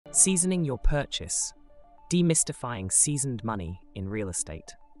Seasoning your purchase, demystifying seasoned money in real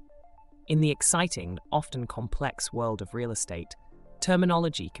estate. In the exciting, often complex world of real estate,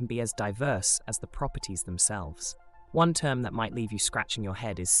 terminology can be as diverse as the properties themselves. One term that might leave you scratching your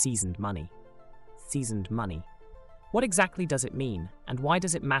head is seasoned money. Seasoned money. What exactly does it mean, and why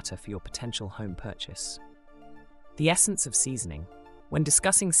does it matter for your potential home purchase? The essence of seasoning. When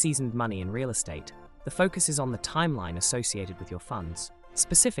discussing seasoned money in real estate, the focus is on the timeline associated with your funds.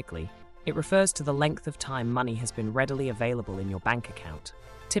 Specifically, it refers to the length of time money has been readily available in your bank account,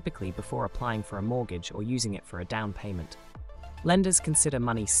 typically before applying for a mortgage or using it for a down payment. Lenders consider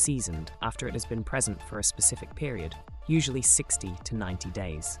money seasoned after it has been present for a specific period, usually 60 to 90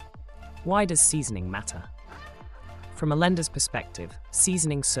 days. Why does seasoning matter? From a lender's perspective,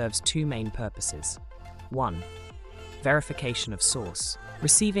 seasoning serves two main purposes. 1. Verification of source.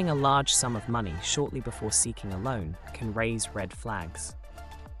 Receiving a large sum of money shortly before seeking a loan can raise red flags.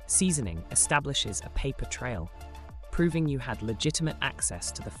 Seasoning establishes a paper trail, proving you had legitimate access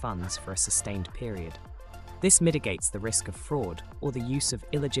to the funds for a sustained period. This mitigates the risk of fraud or the use of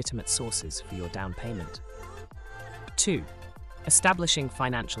illegitimate sources for your down payment. 2. Establishing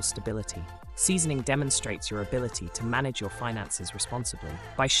financial stability. Seasoning demonstrates your ability to manage your finances responsibly.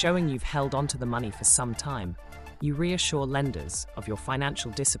 By showing you've held onto the money for some time, you reassure lenders of your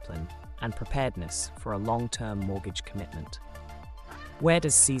financial discipline and preparedness for a long-term mortgage commitment. Where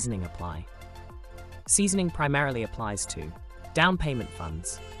does seasoning apply? Seasoning primarily applies to down payment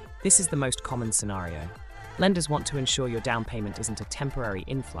funds. This is the most common scenario. Lenders want to ensure your down payment isn't a temporary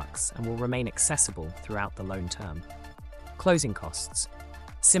influx and will remain accessible throughout the loan term. Closing costs.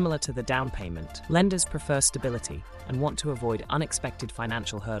 Similar to the down payment, lenders prefer stability and want to avoid unexpected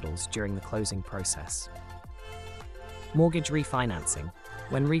financial hurdles during the closing process. Mortgage refinancing.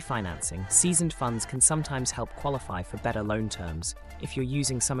 When refinancing, seasoned funds can sometimes help qualify for better loan terms if you're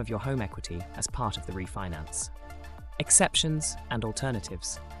using some of your home equity as part of the refinance. Exceptions and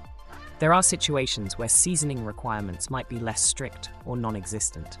alternatives. There are situations where seasoning requirements might be less strict or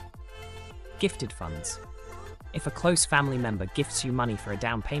non-existent. Gifted funds. If a close family member gifts you money for a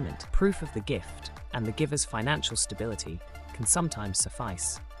down payment, proof of the gift and the giver's financial stability can sometimes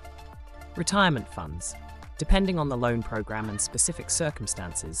suffice. Retirement funds. Depending on the loan program and specific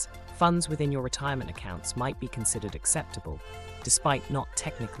circumstances, funds within your retirement accounts might be considered acceptable, despite not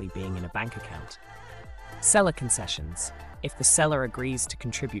technically being in a bank account. Seller concessions. If the seller agrees to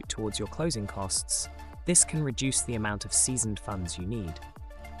contribute towards your closing costs, this can reduce the amount of seasoned funds you need.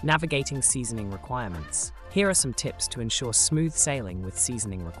 Navigating seasoning requirements. Here are some tips to ensure smooth sailing with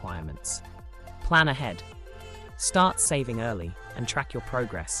seasoning requirements. Plan ahead. Start saving early and track your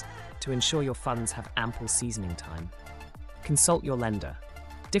progress to ensure your funds have ample seasoning time. Consult your lender.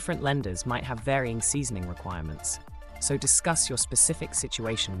 Different lenders might have varying seasoning requirements, so discuss your specific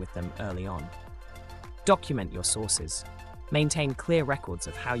situation with them early on. Document your sources. Maintain clear records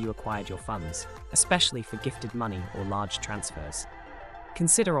of how you acquired your funds, especially for gifted money or large transfers.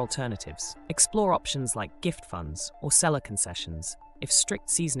 Consider alternatives. Explore options like gift funds or seller concessions if strict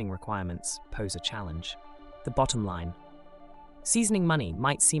seasoning requirements pose a challenge. The bottom line. Seasoning money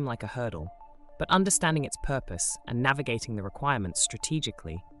might seem like a hurdle, but understanding its purpose and navigating the requirements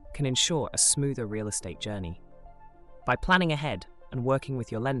strategically can ensure a smoother real estate journey. By planning ahead and working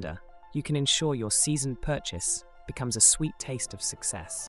with your lender, you can ensure your seasoned purchase becomes a sweet taste of success.